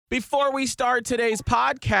Before we start today's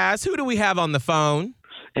podcast, who do we have on the phone?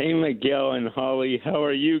 Hey, Miguel and Holly. How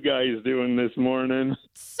are you guys doing this morning?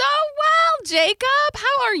 So well, Jacob.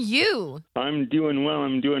 How are you? I'm doing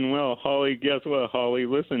well. Holly, guess what, Holly?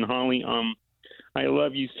 Listen, Holly, I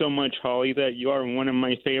love you so much, Holly, that you are one of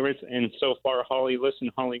my favorites. And so far, Holly,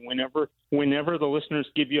 listen, Holly, whenever the listeners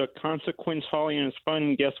give you a consequence, Holly, and it's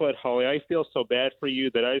fun, guess what, Holly? I feel so bad for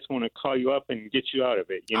you that I just want to call you up and get you out of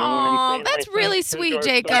it. You know what I'm saying? That's really sweet,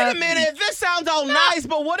 Jacob. Wait a minute. This sounds all nice,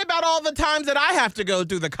 but what about all the times that I have to go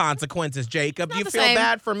through the consequences, Jacob? Do you feel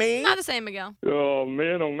bad for me? Not the same, Miguel. Oh,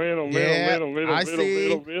 man. I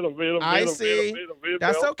see.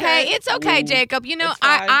 That's okay. Hey, it's okay, Jacob. You know,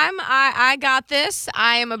 I got this.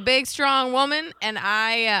 I am a big, strong woman, and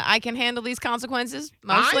I can handle these consequences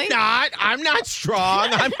mostly. I'm not strong.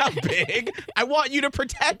 I'm not big. I want you to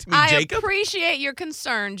protect me, Jacob. I appreciate your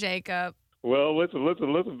concern, Jacob. Well, listen,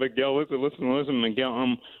 Miguel. Listen,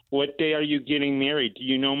 Miguel. What day are you getting married? Do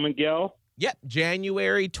you know, Miguel? Yep,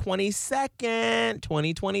 January 22nd,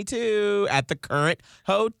 2022, at the current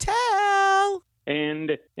hotel.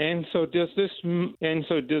 And so does this mean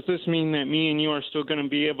that me and you are still going to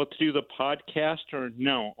be able to do the podcast, or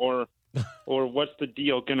no, or what's the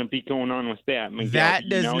deal going to be going on with that, Miguel? That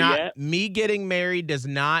does not. Yet? Me getting married does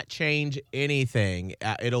not change anything.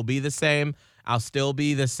 It'll be the same. I'll still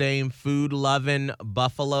be the same food-loving,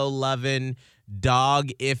 buffalo-loving,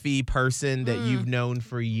 dog-iffy person that you've known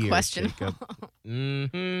for years. Questionable.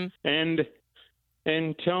 Mm-hmm.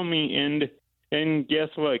 And tell me, and guess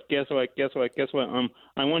what?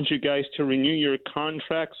 I want you guys to renew your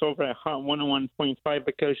contracts over at Hot 101.5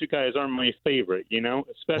 because you guys are my favorite, you know,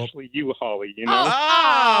 especially you, Holly, you know?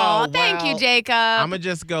 Oh, thank you, Jacob. I'm going to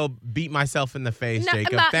just go beat myself in the face,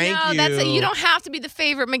 Jacob. Thank you. You don't have to be the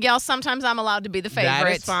favorite, Miguel. Sometimes I'm allowed to be the favorite.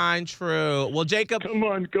 That is fine, true. Well, Jacob. Come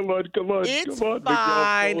on. It's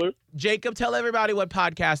fine. Miguel. Jacob, tell everybody what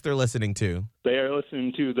podcast they're listening to. They are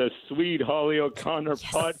listening to the sweet Holly O'Connor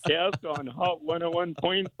podcast on Hot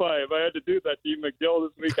 101.5. I had to do that to you, Miguel,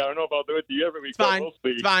 this week. I don't know if I'll do it to you every week. It's fine.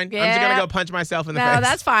 Yeah. I'm just going to go punch myself in the face. No,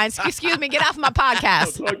 that's fine. Excuse me. Get off my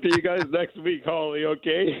podcast. I'll talk to you guys next week, Holly,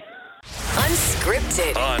 okay?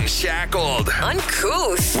 Unscripted, Unshackled,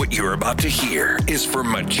 uncouth. What you're about to hear is for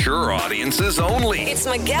mature audiences only. It's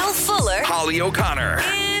Miguel Fuller Holly O'Connor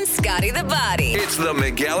and Scotty the Body. It's the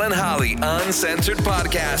Miguel and Holly Uncensored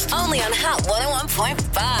Podcast. Only on Hot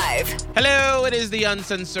 101.5. Hello, it is the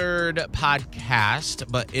Uncensored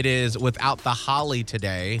Podcast, but it is without the Holly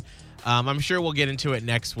today. I'm sure we'll get into it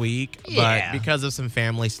next week, but because of some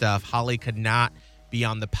family stuff, Holly could not be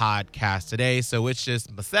on the podcast today, so it's just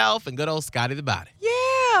myself and good old Scotty the Body.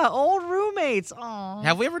 Yeah, old roommates. Aww.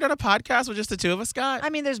 Have we ever done a podcast with just the two of us, Scott? I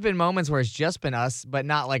mean, there's been moments where it's just been us, but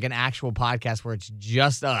not like an actual podcast where it's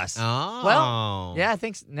just us. Oh. Well, yeah, I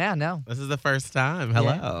think no. This is the first time.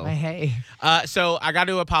 Hello. Yeah. Hey. So I got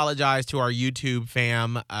to apologize to our YouTube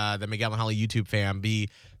fam, the Miguel and Holly YouTube fam,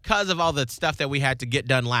 because of all the stuff that we had to get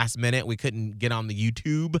done last minute. We couldn't get on the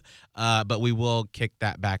YouTube, but we will kick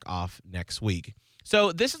that back off next week.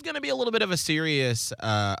 So this is going to be a little bit of a serious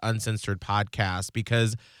uncensored podcast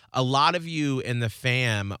because a lot of you in the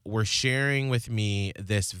fam were sharing with me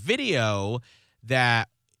this video that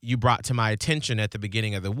you brought to my attention at the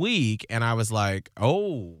beginning of the week. And I was like,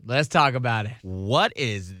 oh, Let's talk about it. what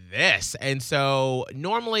is this? And so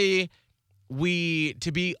normally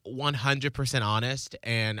to be 100% honest,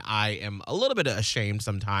 and I am a little bit ashamed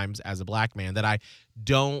sometimes as a black man that I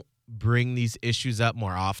don't bring these issues up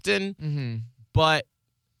more often. Mm-hmm. But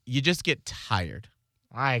you just get tired.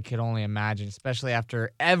 I could only imagine, especially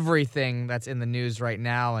after everything that's in the news right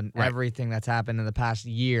now and everything that's happened in the past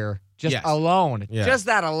year. Just that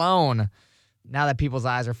alone. Now that people's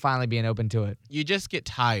eyes are finally being open to it. You just get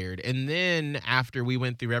tired. And then after we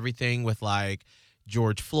went through everything with like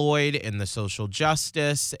George Floyd and the social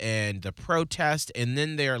justice and the protest, and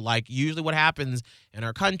then they're like, usually what happens in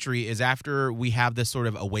our country is after we have this sort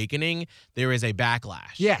of awakening, there is a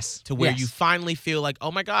backlash. Yes. To where you finally feel like,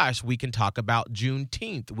 oh my gosh, we can talk about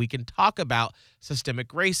Juneteenth. We can talk about systemic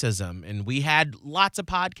racism. And we had lots of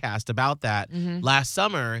podcasts about that last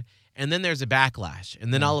summer. And then there's a backlash.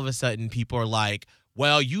 And then all of a sudden people are like,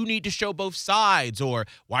 well, you need to show both sides, or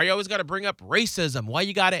why you always got to bring up racism? Why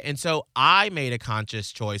you got it? And so I made a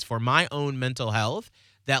conscious choice for my own mental health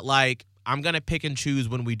that, like, I'm going to pick and choose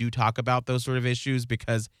when we do talk about those sort of issues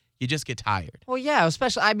because you just get tired. Well, yeah,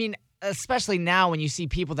 especially now when you see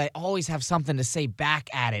people that always have something to say back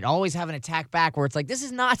at it, always have an attack back where it's like, this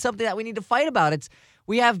is not something that we need to fight about.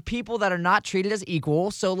 We have people that are not treated as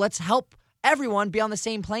equal, so let's help everyone be on the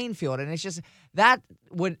same playing field. And it's just that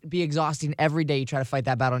would be exhausting every day. You try to fight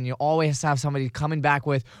that battle, and you always have somebody coming back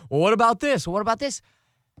with, well, what about this? Well, what about this?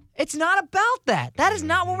 It's not about that. That is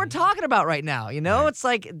not what we're talking about right now. You know, it's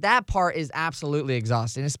like that part is absolutely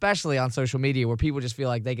exhausting, especially on social media where people just feel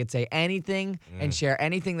like they could say anything and share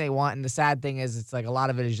anything they want. And the sad thing is, it's like a lot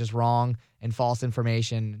of it is just wrong and false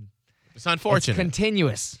information. It's unfortunate. It's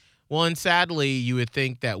continuous. Well, and sadly, you would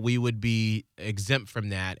think that we would be exempt from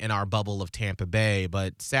that in our bubble of Tampa Bay.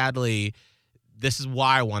 But sadly, this is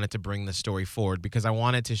why I wanted to bring the story forward, because I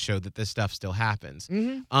wanted to show that this stuff still happens.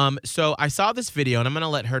 So I saw this video, and I'm going to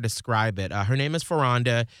let her describe it. Her name is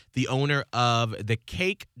Ferranda, the owner of the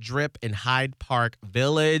Cake Drip in Hyde Park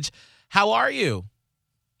Village. How are you?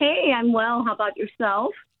 Hey, I'm well. How about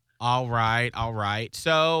yourself? All right.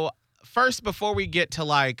 So first, before we get to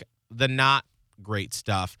like the not great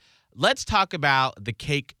stuff, let's talk about the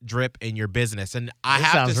cake drip in your business. And I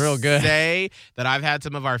have to say that I've had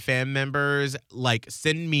some of our fan members like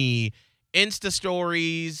send me Insta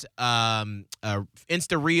stories,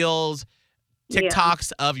 Insta reels,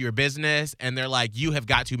 TikToks of your business, and they're like, you have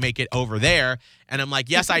got to make it over there. And I'm like,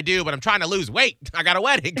 yes, I do, but I'm trying to lose weight. I got a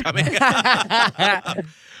wedding coming.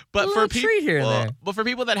 But for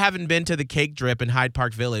people that haven't been to the Cake Drip in Hyde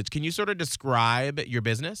Park Village, can you sort of describe your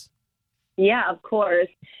business? Yeah, of course.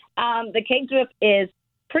 The Cake Drip is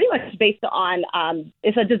pretty much based on,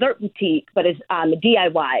 it's a dessert boutique, but it's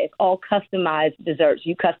DIY. It's all customized desserts.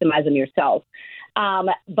 You customize them yourself.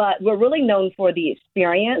 But we're really known for the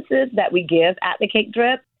experiences that we give at the Cake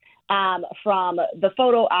Drip, from the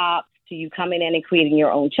photo ops to you coming in and creating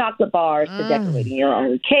your own chocolate bars to decorating your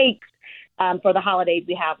own cakes. For the holidays,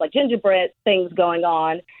 we have like gingerbread things going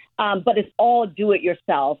on, but it's all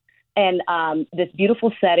do-it-yourself. And this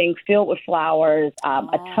beautiful setting filled with flowers,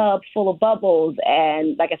 a tub full of bubbles,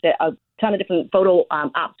 and like I said, a ton of different photo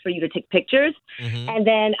ops for you to take pictures. And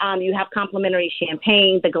then you have complimentary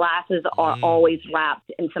champagne. The glasses are always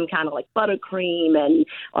wrapped in some kind of like buttercream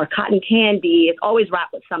or cotton candy. It's always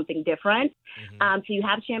wrapped with something different. So you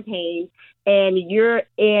have champagne, and you're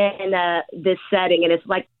in this setting, and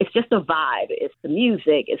it's just a vibe. It's the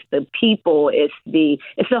music, it's the people, it's the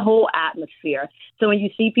whole atmosphere. So when you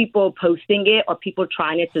see people posting it or people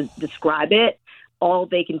trying to describe it, all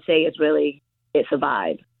they can say is really, it's a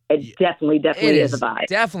vibe. It definitely is a vibe.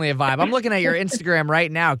 Definitely a vibe. I'm looking at your Instagram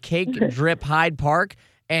right now, Cake Drip Hyde Park,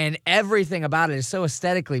 and everything about it is so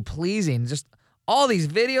aesthetically pleasing. Just all these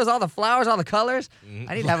videos, all the flowers, all the colors.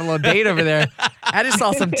 I need to have a little date over there. I just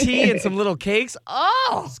saw some tea and some little cakes.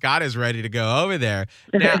 Oh! Scott is ready to go over there.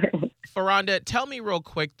 Now, Ferranda, tell me real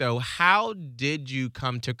quick, though, how did you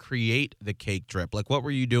come to create the Cake Drip? Like, what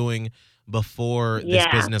were you doing before this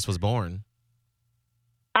business was born?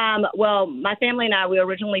 Well, my family and I, we were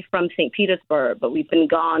originally from St. Petersburg, but we've been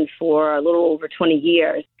gone for a little over 20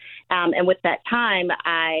 years. And with that time,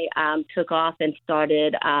 I took off and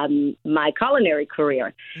started my culinary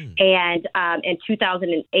career. And in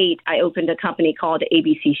 2008, I opened a company called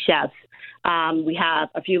ABC Chefs. We have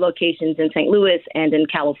a few locations in St. Louis and in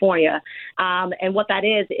California. And what that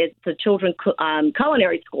is, it's a children's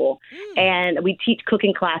culinary school. And we teach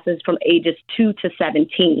cooking classes from ages 2 to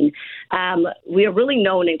 17. We are really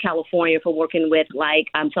known in California for working with like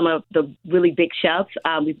some of the really big chefs.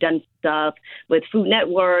 We've done stuff with Food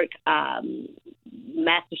Network,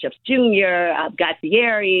 MasterChef Junior, Guy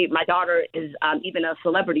Fieri. My daughter is even a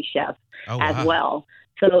celebrity chef as well.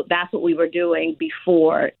 So that's what we were doing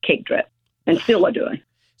before Cake Drip. And still are doing.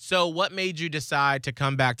 So what made you decide to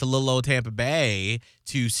come back to little old Tampa Bay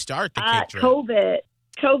to start the Cake Drip?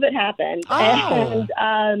 COVID happened.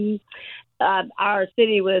 And our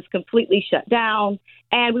city was completely shut down.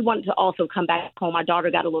 And we wanted to also come back home. My daughter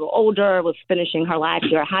got a little older, was finishing her last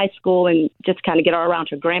year of high school, and just kind of get her around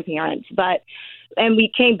her grandparents. And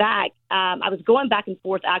we came back. I was going back and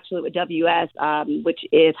forth actually with WS, which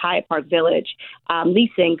is Hyde Park Village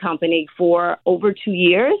leasing company, for over 2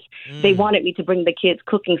 years. They wanted me to bring the kids'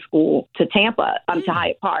 cooking school to Tampa, to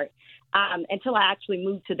Hyde Park. Until I actually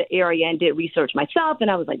moved to the area and did research myself.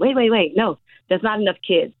 And I was like, wait, no, there's not enough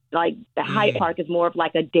kids. Like the Hyde Park is more of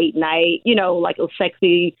like a date night, like a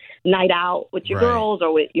sexy night out with your girls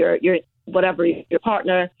or with your whatever, your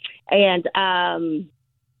partner. And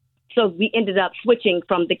so we ended up switching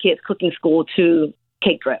from the kids' cooking school to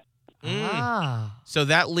Cake Drip. So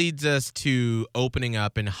that leads us to opening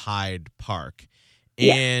up in Hyde Park.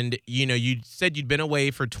 And, you said you'd been away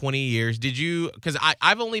for 20 years. Did you, because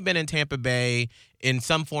I've only been in Tampa Bay in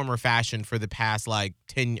some form or fashion for the past like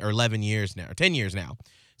 10 or 11 years now, or 10 years now.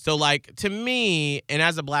 So like to me, and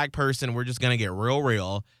as a black person, we're just going to get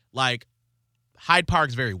real, like Hyde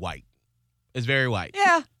Park's very white. It's very white.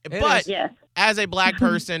 Yeah. But Yes. as a black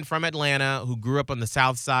person from Atlanta who grew up on the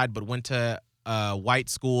South Side but went to white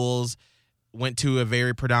schools, went to a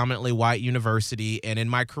very predominantly white university, and in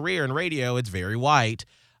my career in radio, it's very white.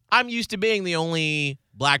 I'm used to being the only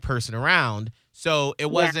black person around, so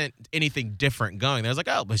it wasn't anything different going. I was like,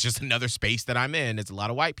 oh, it's just another space that I'm in. It's a lot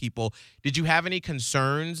of white people. Did you have any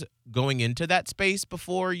concerns going into that space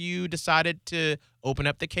before you decided to open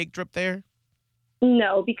up the cake drip there?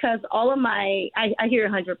 No, because all of I hear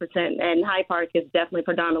 100%, and Hyde Park is definitely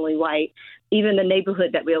predominantly white. Even the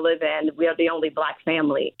neighborhood that we live in, we are the only black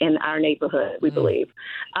family in our neighborhood, we believe.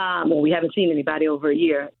 Well, we haven't seen anybody over a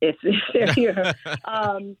year if they're here.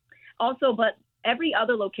 Also, but every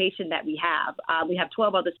other location that we have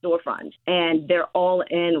 12 other storefronts, and they're all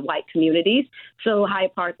in white communities. So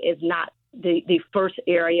Hyde Park is not the first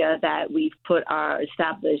area that we've put our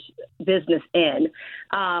established business in.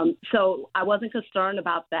 So I wasn't concerned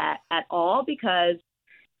about that at all because,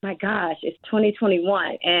 my gosh, it's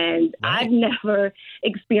 2021 and I've never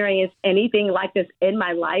experienced anything like this in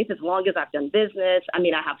my life as long as I've done business. I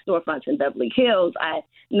mean, I have storefronts in Beverly Hills,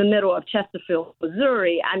 in the middle of Chesterfield,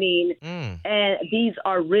 Missouri. I mean, and these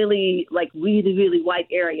are really really white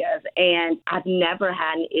areas. And I've never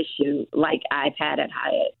had an issue like I've had at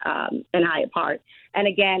in Hyatt Park. And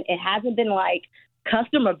again, it hasn't been like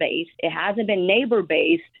customer based. It hasn't been neighbor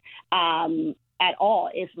based at all.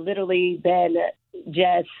 It's literally been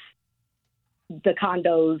just the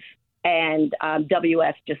condos and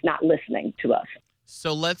WS just not listening to us.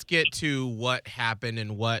 So let's get to what happened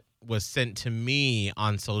and what was sent to me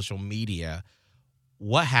on social media.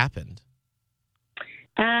 What happened?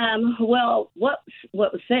 Well, what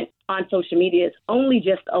was sent on social media is only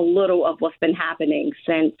just a little of what's been happening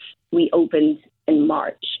since we opened in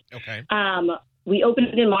March. Okay. We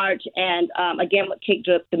opened in March, and again, with Cake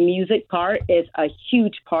Drip, the music part is a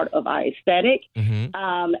huge part of our aesthetic.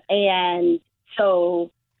 And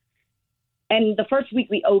so, and the first week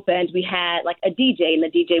we opened, we had like a DJ, and the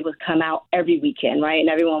DJ would come out every weekend, right? And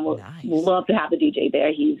everyone would love to have the DJ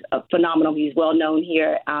there. He's phenomenal. He's well known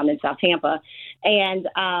here in South Tampa.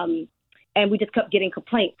 And we just kept getting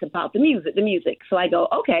complaints about the music. So I go,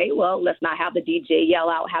 okay, well, let's not have the DJ yell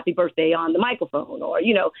out happy birthday on the microphone or,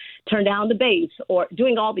 turn down the bass or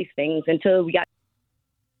doing all these things until we got.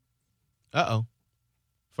 Uh-oh.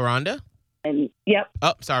 Ferranda? And yep.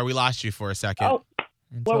 Oh, sorry. We lost you for a second. Oh,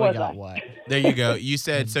 Until where we was got I? what? There you go. You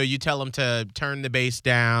said, so you tell them to turn the bass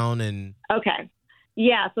down and. Okay.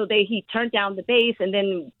 Yeah, so he turned down the bass, and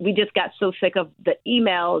then we just got so sick of the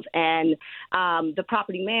emails and the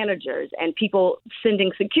property managers and people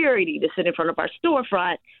sending security to sit in front of our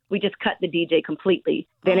storefront. We just cut the DJ completely.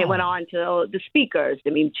 Then it went on to the speakers.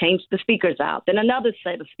 Then we changed the speakers out. Then another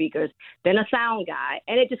set of speakers. Then a sound guy.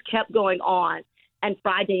 And it just kept going on. And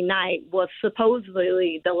Friday night was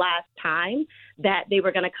supposedly the last time that they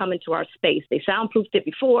were going to come into our space. They soundproofed it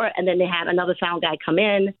before, and then they had another sound guy come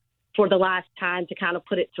in for the last time to kind of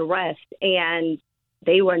put it to rest, and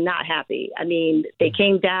they were not happy. I mean, they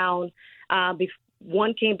came down,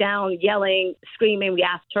 one came down yelling, screaming, we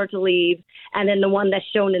asked her to leave, and then the one that's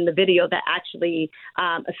shown in the video that actually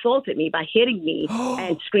assaulted me by hitting me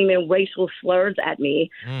and screaming racial slurs at me,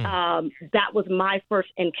 that was my first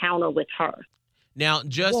encounter with her. Now,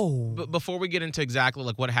 just before we get into exactly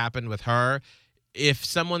like what happened with her, if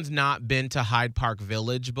someone's not been to Hyde Park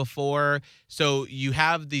Village before, so you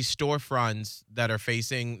have these storefronts that are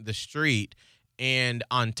facing the street, and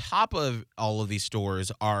on top of all of these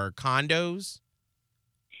stores are condos.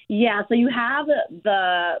 Yeah, so you have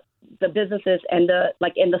the businesses and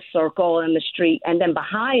in the circle and the street, and then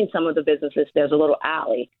behind some of the businesses there's a little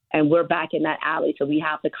alley, and we're back in that alley, so we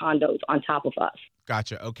have the condos on top of us.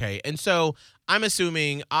 Gotcha. Okay. And so I'm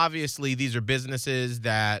assuming, obviously, these are businesses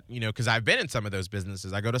that, because I've been in some of those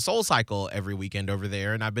businesses. I go to Soul Cycle every weekend over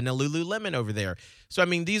there, and I've been to Lululemon over there. So, I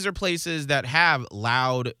mean, these are places that have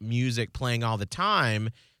loud music playing all the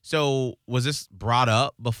time. So was this brought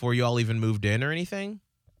up before you all even moved in or anything?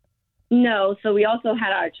 No. So we also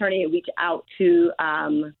had our attorney reach out to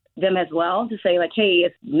them as well to say, like, hey,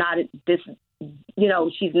 it's not this,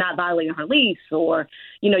 she's not violating her lease, or,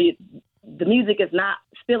 the music is not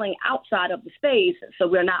spilling outside of the space, so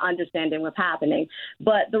we're not understanding what's happening.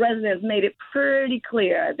 But the residents made it pretty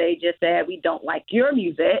clear. They just said, we don't like your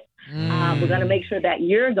music. We're going to make sure that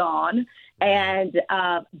you're gone. And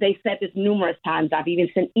they said this numerous times. I've even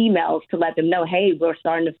sent emails to let them know, hey, we're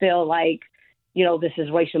starting to feel like, this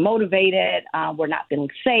is racial motivated. We're not feeling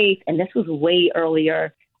safe. And this was way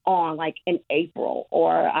earlier on, like in April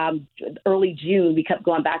or early June. We kept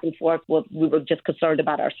going back and forth. We were just concerned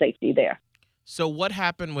about our safety there. So what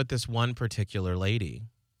happened with this one particular lady?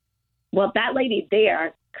 Well, that lady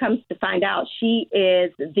there comes to find out she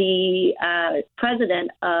is the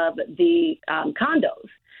president of the condos.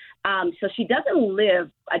 So she doesn't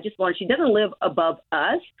live, she doesn't live above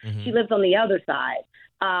us. Mm-hmm. She lives on the other side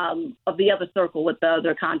of the other circle with the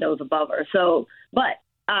other condos above her. So, but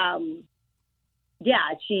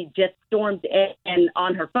she just stormed in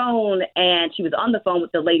on her phone, and she was on the phone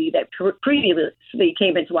with the lady that previously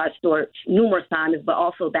came into our store numerous times, but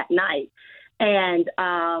also that night. And,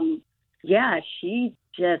 she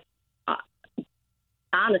just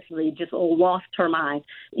honestly just lost her mind.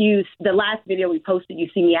 The last video we posted, you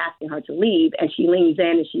see me asking her to leave, and she leans in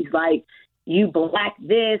and she's like, "You black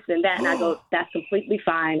this and that." And I go, "That's completely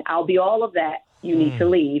fine. I'll be all of that. You need to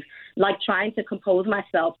leave." Like trying to compose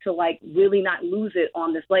myself to like really not lose it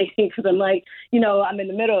on this lady, because I'm like, I'm in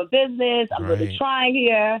the middle of business. I'm really trying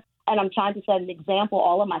here. And I'm trying to set an example.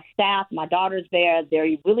 All of my staff, my daughter's there.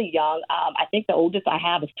 They're really young. I think the oldest I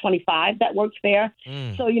have is 25 that works there.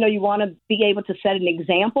 So, you want to be able to set an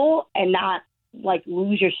example and not like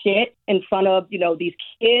lose your shit in front of, these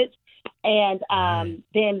kids. And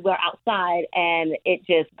then we're outside and it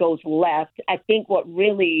just goes left. I think what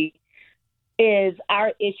really is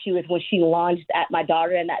our issue is when she lunged at my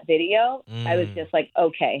daughter in that video. I was just like,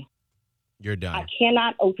 okay, you're done. I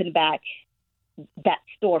cannot open back that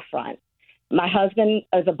storefront. My husband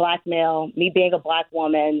is a black male, me being a black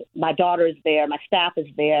woman, my daughter is there, my staff is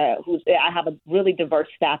there, I have a really diverse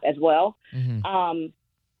staff as well. Mm-hmm.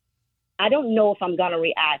 I don't know if I'm going to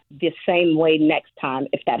react the same way next time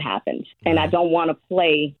if that happens. And I don't want to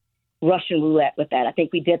play Russian roulette with that. I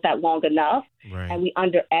think we did that long enough, and we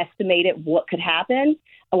underestimated what could happen.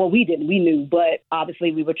 Well, we didn't. We knew, but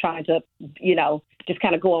obviously we were trying to, just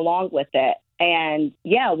kind of go along with it. And,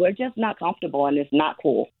 we're just not comfortable, and it's not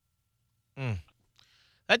cool.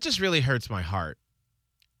 That just really hurts my heart.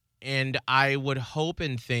 And I would hope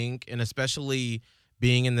and think, and especially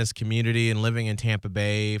being in this community and living in Tampa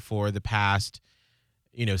Bay for the past,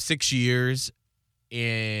 6 years,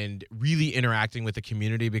 and really interacting with the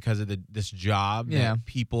community because of this job, that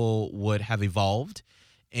people would have evolved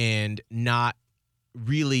and not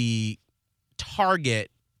really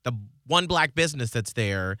target the one black business that's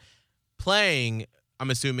there playing, I'm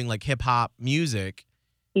assuming, like hip-hop music.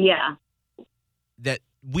 Yeah. That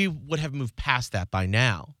we would have moved past that by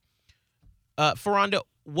now. Ferranda,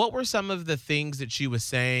 what were some of the things that she was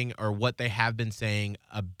saying or what they have been saying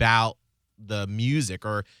about the music,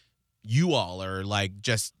 or you all are like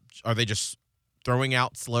are they just throwing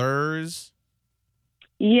out slurs?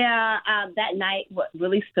 Yeah, that night, what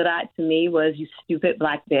really stood out to me was "you stupid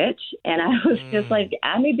black bitch," and I was just like,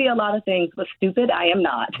 I may be a lot of things, but stupid I am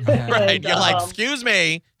not. Right? And, you're like, excuse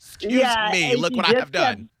me, look what I have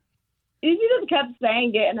done. She just kept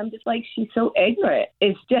saying it, and I'm just like, she's so ignorant.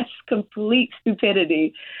 It's just complete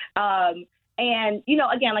stupidity. And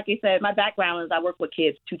again, like I said, my background is I work with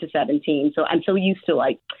kids 2 to 17, so I'm so used to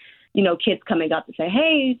like, kids coming up to say,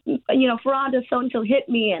 "Hey, Ferranda, so-and-so hit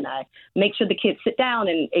me." And I make sure the kids sit down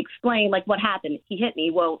and explain, like, what happened. He hit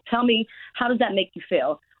me. Well, tell me, how does that make you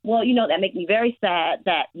feel? Well, that makes me very sad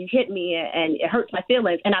that you hit me and it hurts my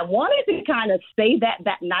feelings. And I wanted to kind of say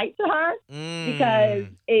that night to her because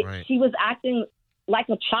she was acting like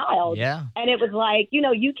a child. Yeah. And it was like,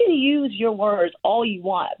 you can use your words all you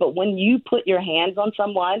want, but when you put your hands on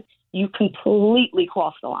someone, you completely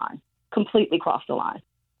cross the line.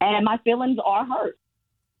 And my feelings are hurt.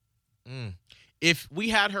 If we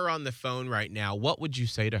had her on the phone right now, what would you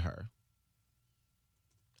say to her?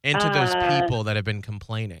 And to those people that have been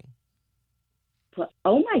complaining?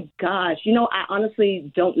 Oh, my gosh. I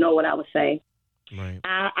honestly don't know what I would say. Right.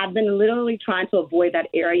 I've been literally trying to avoid that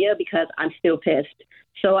area because I'm still pissed.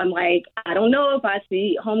 So I'm like, I don't know if I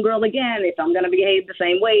see homegirl again, if I'm going to behave the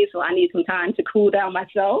same way. So I need some time to cool down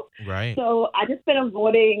myself. Right. So I just been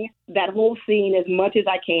avoiding that whole scene as much as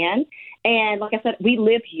I can. And like I said, we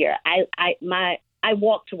live here. I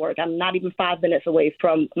walk to work. I'm not even 5 minutes away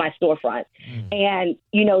from my storefront. And,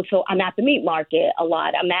 so I'm at the meat market a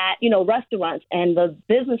lot. I'm at, restaurants, and the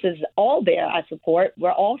businesses all there I support.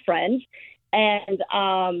 We're all friends. And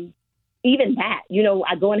even that,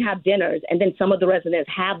 I go and have dinners, and then some of the residents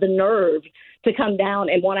have the nerve to come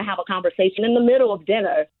down and want to have a conversation in the middle of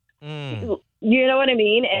dinner. You know what I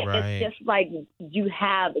mean? And it's just like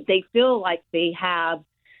they feel like they have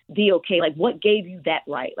the okay, like what gave you that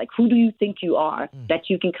right? Like, who do you think you are that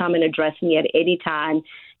you can come and address me at any time,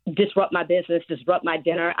 disrupt my business, disrupt my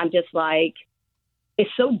dinner? I'm just like,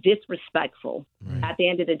 it's so disrespectful. At the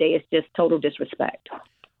end of the day, it's just total disrespect.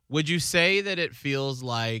 Would you say that it feels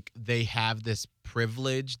like they have this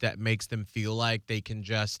privilege that makes them feel like they can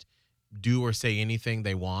just do or say anything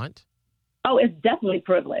they want? Oh, it's definitely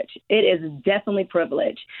privilege. It is definitely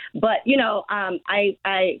privilege. But,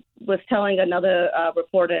 I was telling another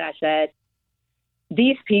reporter, I said,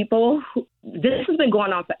 these people, this has been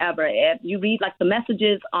going on forever. If you read like the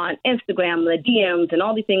messages on Instagram, the DMs, and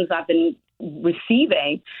all the things I've been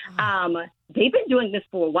receiving, they've been doing this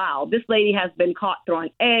for a while. This lady has been caught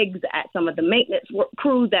throwing eggs at some of the maintenance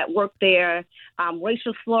crews that work there,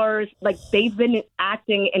 racial slurs. Like, they've been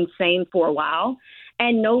acting insane for a while,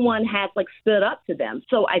 and no one has like stood up to them.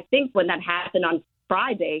 So I think when that happened on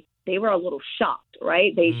Friday, they were a little shocked,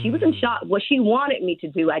 right? She was in shock. What she wanted me to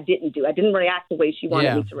do, I didn't do. I didn't react the way she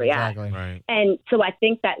wanted me to react. Exactly. Right. And so I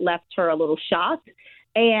think that left her a little shocked.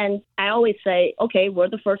 And I always say, okay, we're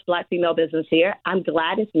the first Black female business here. I'm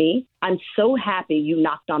glad it's me. I'm so happy you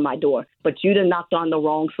knocked on my door, but you done knocked on the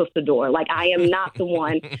wrong sister door. Like, I am not the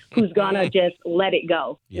one who's going to just let it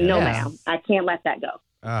go. Yes. No, ma'am. I can't let that go.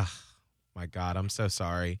 My God, I'm so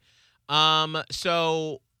sorry.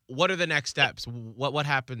 So what are the next steps? What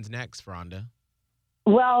happens next, Rhonda?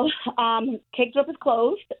 Well, Cake Drip is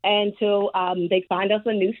closed until they find us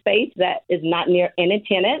a new space that is not near any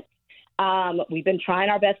tenants. We've been trying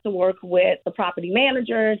our best to work with the property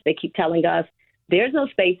managers. They keep telling us there's no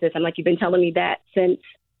spaces. I'm like, you've been telling me that since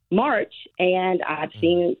March, and I've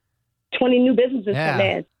seen 20 new businesses come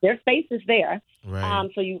in. Their space is there. Right.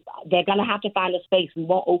 So they're going to have to find a space. We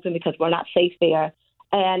won't open because we're not safe there.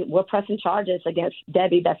 And we're pressing charges against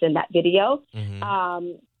Debbie that's in that video.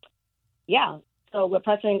 Mm-hmm. So we're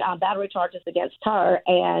pressing battery charges against her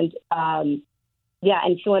and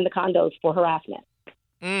suing the condos for harassment.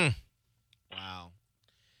 Wow.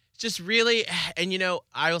 Just really, and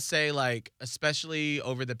I'll say, like, especially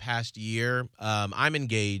over the past year, I'm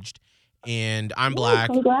engaged and I'm Black.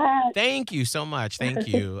 Congrats. Thank you so much. Thank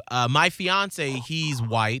you. My fiance, he's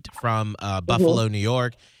white from Buffalo, New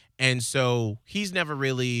York. And so he's never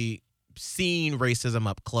really seen racism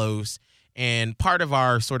up close. And part of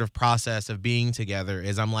our sort of process of being together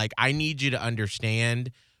is I'm like, I need you to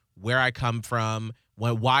understand where I come from,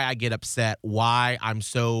 why I get upset, why I'm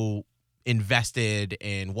so invested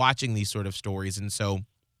in watching these sort of stories. And so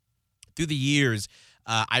through the years,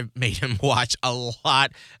 I've made him watch a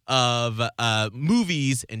lot of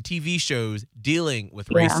movies and TV shows dealing with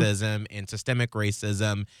racism and systemic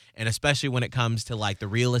racism, and especially when it comes to like the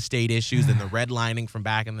real estate issues and the redlining from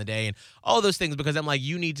back in the day and all those things, because I'm like,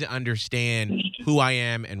 you need to understand who I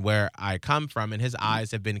am and where I come from, and his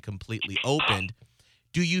eyes have been completely opened.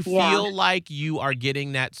 Do you feel like you are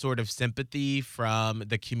getting that sort of sympathy from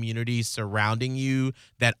the communities surrounding you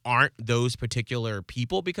that aren't those particular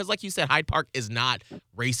people? Because like you said, Hyde Park is not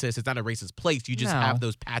racist. It's not a racist place. You just have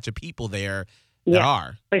those patch of people there that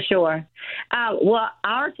are. For sure. Well,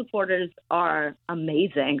 our supporters are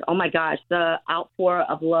amazing. Oh, my gosh, the outpour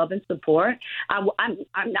of love and support. I'm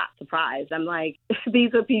not surprised. I'm like,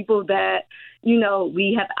 these are people that,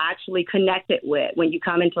 we have actually connected with. When you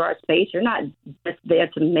come into our space, you're not just there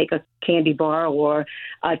to make a candy bar or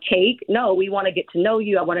a cake. No, we want to get to know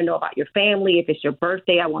you. I want to know about your family. If it's your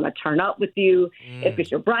birthday, I want to turn up with you. If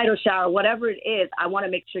it's your bridal shower, whatever it is, I want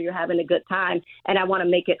to make sure you're having a good time, and I want to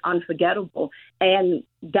make it unforgettable. And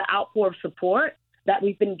the outpour of support that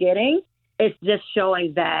we've been getting is just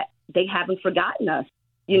showing that they haven't forgotten us.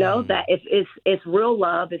 That it's real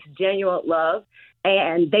love, it's genuine love,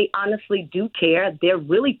 and they honestly do care. They're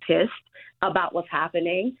really pissed about what's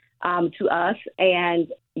happening to us, and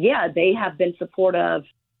they have been supportive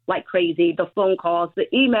like crazy. The phone calls, the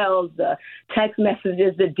emails, the text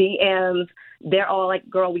messages, the DMs, they're all like,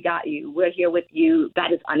 girl, we got you. We're here with you.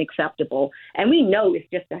 That is unacceptable. And we know it's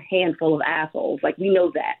just a handful of assholes. Like, we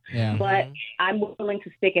know that. Yeah. But I'm willing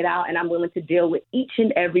to stick it out, and I'm willing to deal with each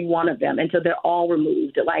and every one of them until they're all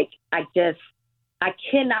removed. Like, I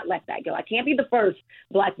cannot let that go. I can't be the first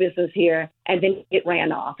Black business here and then get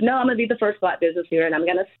ran off. No, I'm going to be the first Black business here, and I'm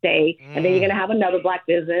going to stay. And then you're going to have another Black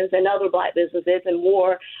business and other Black businesses and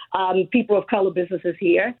more people of color businesses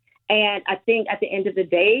here. And I think at the end of the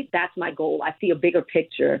day, that's my goal. I see a bigger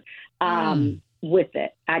picture with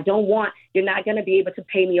it. You're not going to be able to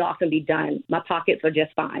pay me off and be done. My pockets are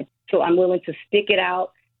just fine. So I'm willing to stick it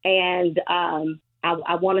out, and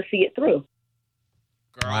I want to see it through.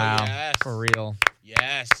 Girl, wow, yes. For real.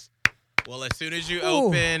 Yes. Well, as soon as you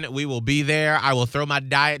open, we will be there. I will throw my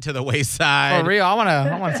diet to the wayside. For real,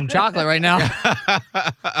 I want some chocolate right now.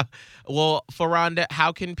 Well, Rhonda,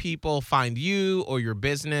 how can people find you or your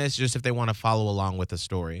business, just if they want to follow along with the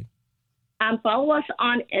story? Follow us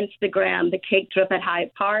on Instagram, The Cake Drip at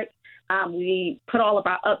Hyde Park. We put all of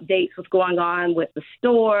our updates, what's going on with the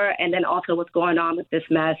store, and then also what's going on with this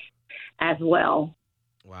mess as well.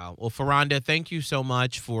 Wow. Well, Ferranda, thank you so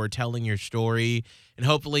much for telling your story. And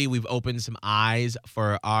hopefully we've opened some eyes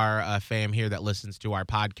for our fam here that listens to our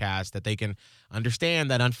podcast, that they can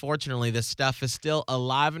understand that unfortunately this stuff is still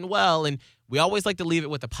alive and well. And we always like to leave it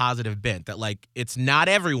with a positive bent that, like, it's not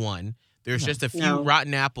everyone. There's just a few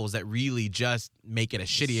rotten apples that really just make it a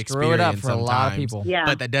shitty experience Screw it up for sometimes. a lot of people. Yeah.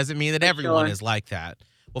 But that doesn't mean that everyone is like that.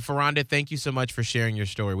 Well, Ferranda, thank you so much for sharing your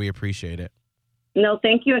story. We appreciate it. No,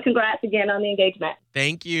 thank you, and congrats again on the engagement.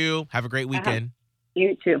 Thank you. Have a great weekend.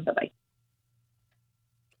 You too. Bye-bye.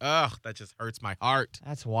 Ugh, that just hurts my heart.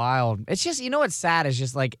 That's wild. It's just, what's sad is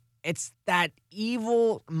just like, it's that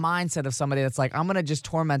evil mindset of somebody that's like, I'm going to just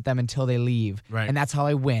torment them until they leave. Right. And that's how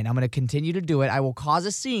I win. I'm going to continue to do it. I will cause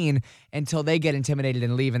a scene until they get intimidated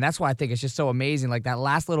and leave. And that's why I think it's just so amazing. Like that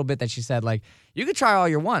last little bit that she said, like, you can try all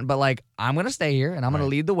you want, but like, I'm going to stay here and I'm going to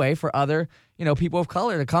lead the way for other, people of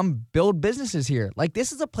color to come build businesses here. Like,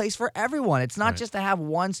 this is a place for everyone. It's not just to have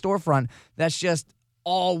one storefront that's just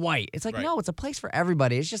all white. It's like, no, it's a place for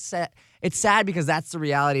everybody. It's just sad. It's sad because that's the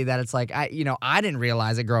reality that it's like, I didn't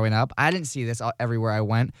realize it growing up. I didn't see this everywhere I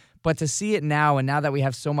went. But to see it now, and now that we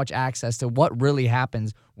have so much access to what really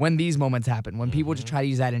happens when these moments happen, when people just try to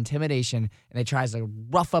use that intimidation and they try to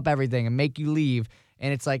rough up everything and make you leave,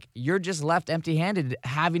 and it's like you're just left empty-handed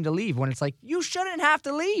having to leave when it's like, you shouldn't have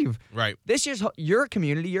to leave. Right. This is your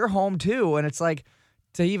community, your home too, and it's like,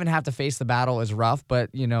 to even have to face the battle is rough, but,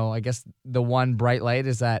 I guess the one bright light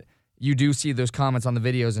is that you do see those comments on the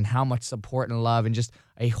videos and how much support and love and just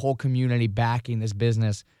a whole community backing this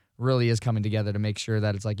business really is coming together to make sure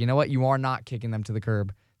that it's like, you know what, you are not kicking them to the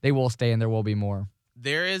curb. They will stay and there will be more.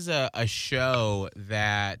 There is a show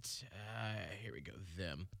that, here we go,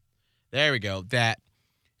 there we go, that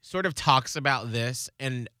sort of talks about this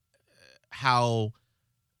and how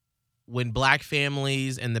when black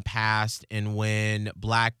families in the past and when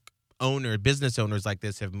black business owners like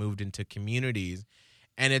this have moved into communities,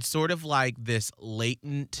 and it's sort of like this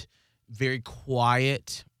latent, very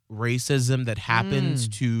quiet racism that happens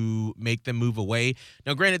to make them move away.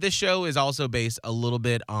 Now, granted, this show is also based a little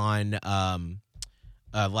bit on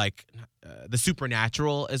the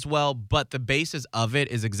supernatural as well, but the basis of it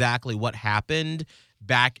is exactly what happened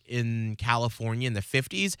back in California in the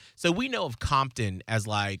 50s. So we know of Compton as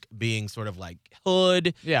like being sort of like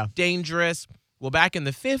hood, dangerous. Well, back in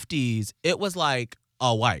the 50s, it was like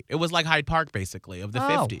all white. It was like Hyde Park, basically, of the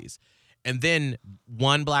 50s. And then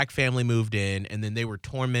one black family moved in, and then they were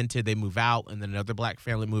tormented. They move out, and then another black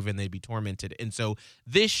family move in. They'd be tormented. And so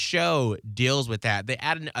this show deals with that. They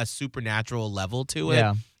added a supernatural level to it.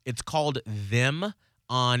 Yeah. It's called Them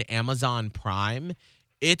on Amazon Prime.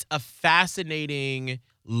 It's a fascinating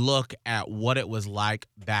look at what it was like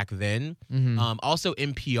back then. Also,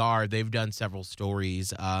 NPR, they've done several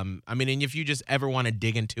stories. And if you just ever want to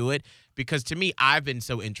dig into it, because to me, I've been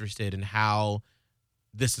so interested in how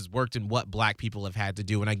this has worked and what black people have had to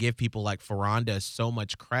do. And I give people like Ferranda so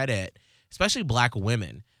much credit, especially black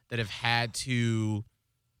women that have had to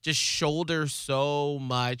just shoulder so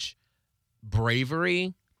much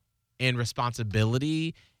bravery and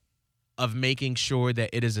responsibility of making sure that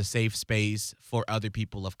it is a safe space for other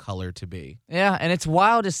people of color to be. Yeah, and it's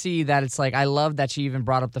wild to see that it's like, I love that she even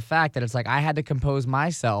brought up the fact that it's like, I had to compose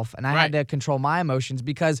myself and I had to control my emotions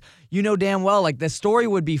because you know damn well, like the story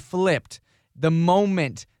would be flipped the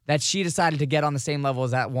moment that she decided to get on the same level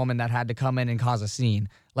as that woman that had to come in and cause a scene.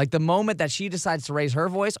 Like the moment that she decides to raise her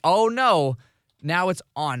voice, oh no, now it's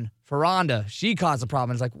on Ferranda. She caused the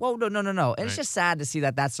problem. It's like, whoa, no. And it's just sad to see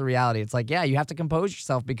that that's the reality. It's like, yeah, you have to compose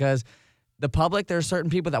yourself because the public, there are certain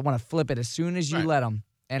people that want to flip it as soon as you let them.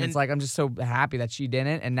 And it's like, I'm just so happy that she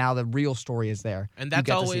didn't, and now the real story is there. And that's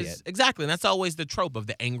always, exactly, and that's always the trope of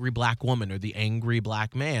the angry black woman or the angry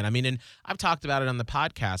black man. I mean, and I've talked about it on the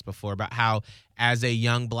podcast before about how as a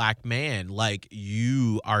young black man, like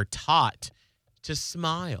you are taught to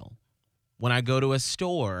smile. When I go to a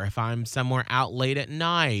store, if I'm somewhere out late at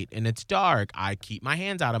night and it's dark, I keep my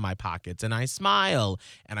hands out of my pockets and I smile.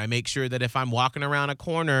 And I make sure that if I'm walking around a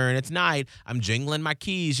corner and it's night, I'm jingling my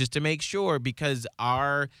keys just to make sure, because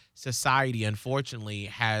our society, unfortunately,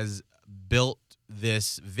 has built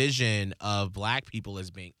this vision of black people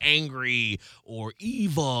as being angry or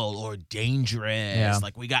evil or dangerous. Yeah.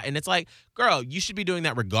 Like and it's like, girl, you should be doing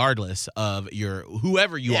that regardless of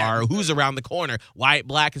whoever you are, who's around the corner, white,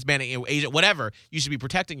 black, Hispanic, Asian, whatever. You should be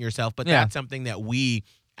protecting yourself. But that's something that we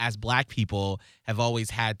as black people have always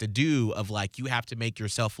had to do, of like, you have to make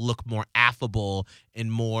yourself look more affable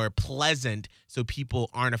and more pleasant so people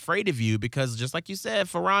aren't afraid of you, because just like you said,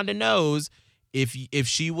 Ferranda knows if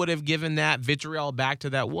she would have given that vitriol back to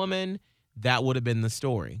that woman, that would have been the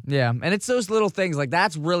story. Yeah, and it's those little things. Like,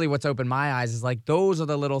 that's really what's opened my eyes, is like those are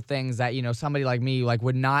the little things that, somebody like me like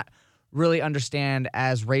would not really understand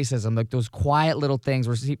as racism. Like those quiet little things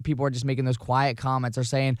where people are just making those quiet comments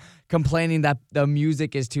or complaining that the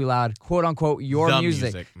music is too loud, quote unquote, your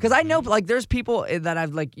music. Because I know, like, there's people that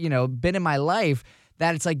I've been in my life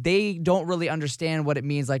that it's like they don't really understand what it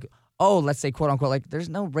means. Like, oh, let's say, quote unquote, like, there's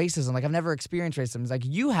no racism. Like, I've never experienced racism. It's like,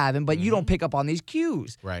 you haven't, but you don't pick up on these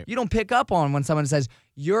cues. Right. You don't pick up on when someone says,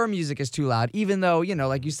 your music is too loud, even though,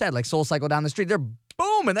 like you said, like Soul Cycle down the street, they're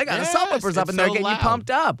booming. They got the subwoofers up and they're getting you pumped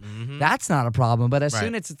up. Mm-hmm. That's not a problem. But as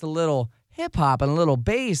soon as it's a little hip hop and a little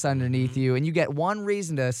bass underneath you, and you get one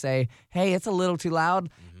reason to say, hey, it's a little too loud,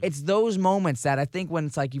 it's those moments that I think when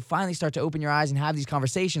it's like you finally start to open your eyes and have these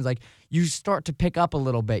conversations, like you start to pick up a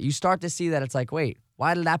little bit. You start to see that it's like, wait,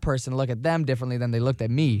 why did that person look at them differently than they looked at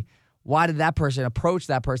me? Why did that person approach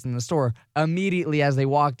that person in the store immediately as they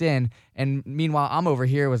walked in? And meanwhile, I'm over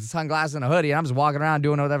here with sunglasses and a hoodie, and I'm just walking around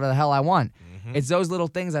doing whatever the hell I want. It's those little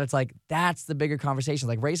things that it's like, that's the bigger conversation.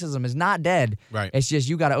 Like, racism is not dead. Right. It's just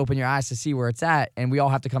you got to open your eyes to see where it's at, and we all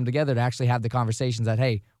have to come together to actually have the conversations that,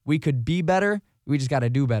 hey, we could be better. We just got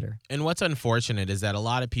to do better. And what's unfortunate is that a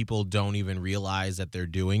lot of people don't even realize that they're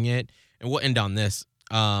doing it. And we'll end on this.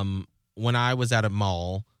 When I was at a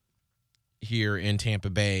mall here in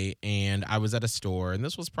Tampa Bay, and I was at a store, and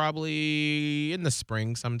this was probably in the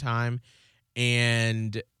spring sometime,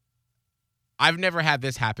 and I've never had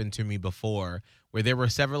this happen to me before, where there were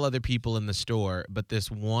several other people in the store, but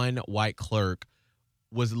this one white clerk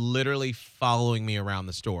was literally following me around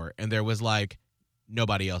the store, and there was like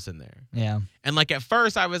nobody else in there. Yeah. And like at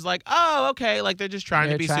first I was like, oh, okay, like they're just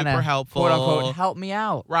trying to be super helpful. Quote unquote, help me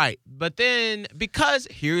out. Right. But then, because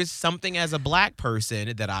here's something as a black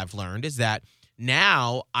person that I've learned, is that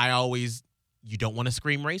now you don't want to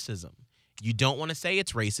scream racism. You don't want to say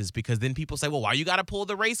it's racist, because then people say, well, why you got to pull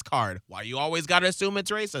the race card? Why you always got to assume it's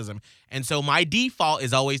racism? And so my default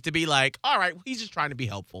is always to be like, all right, he's just trying to be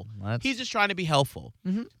helpful. He's just trying to be helpful.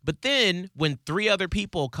 Mm-hmm. But then when 3 other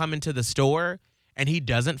people come into the store and he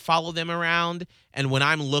doesn't follow them around, and when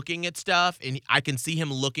I'm looking at stuff and I can see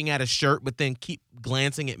him looking at a shirt but then keep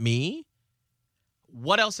glancing at me,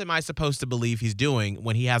 what else am I supposed to believe he's doing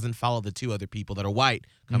when he hasn't followed the 2 other people that are white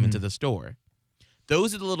come into the store?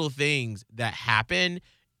 Those are the little things that happen,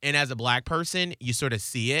 and as a black person, you sort of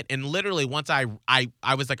see it. And literally, once I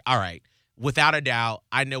was like, all right, without a doubt,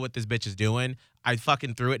 I know what this bitch is doing. I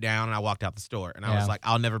fucking threw it down, and I walked out the store. And I was like,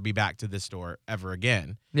 I'll never be back to this store ever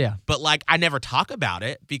again. Yeah. But, like, I never talk about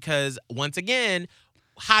it because, once again,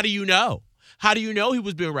 how do you know? How do you know he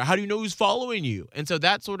was being right? How do you know he was following you? And so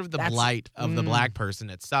that's sort of the blight of the black person.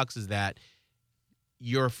 It sucks is that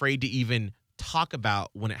you're afraid to even talk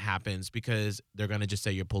about when it happens because they're going to just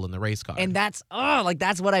say you're pulling the race card. And that's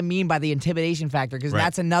what I mean by the intimidation factor, because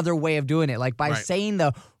that's another way of doing it. Like, by saying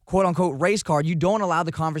the quote-unquote race card, you don't allow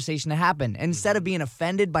the conversation to happen. And instead of being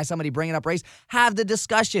offended by somebody bringing up race, have the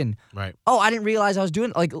discussion. Right. Oh, I didn't realize I was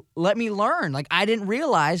doing it. Like, let me learn. Like, I didn't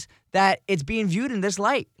realize that it's being viewed in this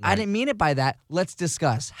light. Right. I didn't mean it by that. Let's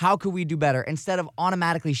discuss. How could we do better? Instead of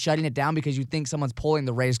automatically shutting it down because you think someone's pulling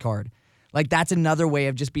the race card. Like, that's another way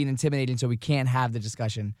of just being intimidating, so we can't have the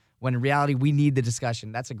discussion. When in reality, we need the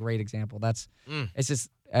discussion. That's a great example. It's just,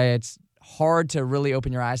 it's hard to really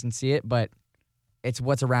open your eyes and see it, but it's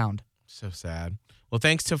what's around. So sad. Well,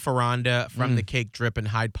 thanks to Ferranda from the Cake Drip in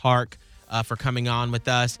Hyde Park for coming on with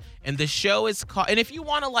us. And the show is called, and if you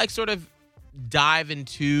want to like sort of dive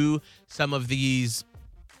into some of these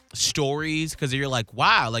stories, because you're like,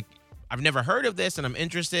 wow, like, I've never heard of this and I'm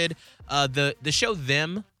interested. The show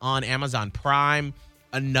Them on Amazon Prime,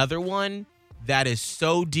 another one that is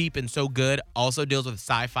so deep and so good, also deals with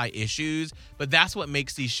sci-fi issues. But that's what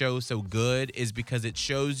makes these shows so good, is because it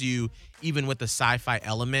shows you, even with the sci-fi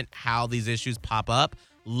element, how these issues pop up.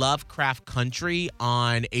 Lovecraft Country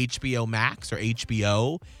on HBO Max or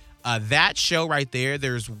HBO. That show right there,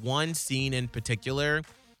 there's one scene in particular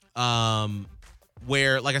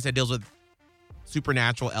where, like I said, deals with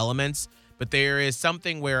supernatural elements, but there is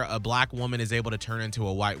something where a black woman is able to turn into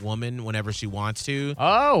a white woman whenever she wants to.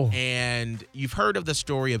 Oh. And you've heard of the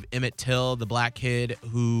story of Emmett Till, the black kid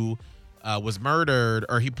who was murdered,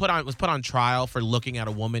 or was put on trial for looking at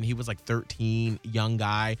a woman. He was like 13, young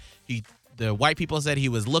guy. The white people said he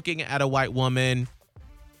was looking at a white woman.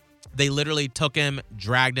 They literally took him,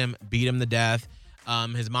 dragged him, beat him to death.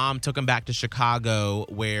 His mom took him back to Chicago,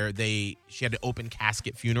 where she had an open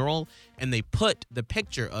casket funeral, and they put the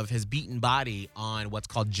picture of his beaten body on what's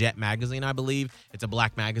called Jet magazine, I believe. It's a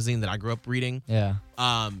black magazine that I grew up reading. Yeah.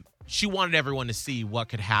 She wanted everyone to see what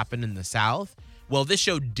could happen in the South. Well, this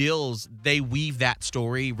show they weave that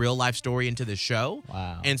story, real life story, into the show.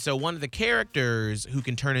 Wow. And so one of the characters who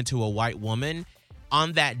can turn into a white woman,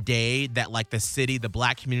 on that day that like the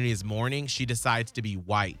black community is mourning, she decides to be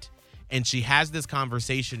white. And she has this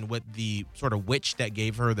conversation with the sort of witch that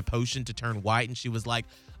gave her the potion to turn white. And she was like,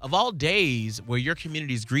 of all days where your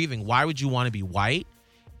community is grieving, why would you want to be white?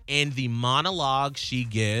 And the monologue she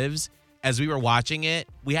gives, as we were watching it,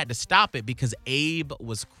 we had to stop it because Abe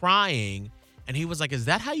was crying. And he was like, is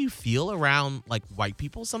that how you feel around like white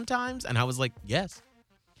people sometimes? And I was like, yes.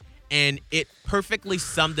 And it perfectly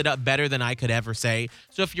summed it up better than I could ever say.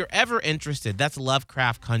 So if you're ever interested, that's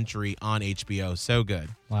Lovecraft Country on HBO. So good.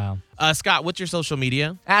 Wow. Scott, what's your social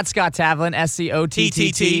media? At Scott Tavlin,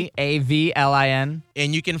 SCOTTTAVLIN.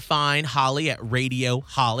 And you can find Holly at Radio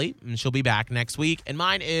Holly, and she'll be back next week. And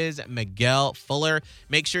mine is Miguel Fuller.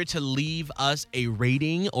 Make sure to leave us a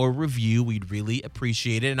rating or review. We'd really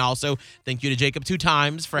appreciate it. And also, thank you to Jacob 2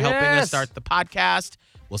 times for helping us start the podcast.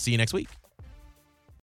 We'll see you next week.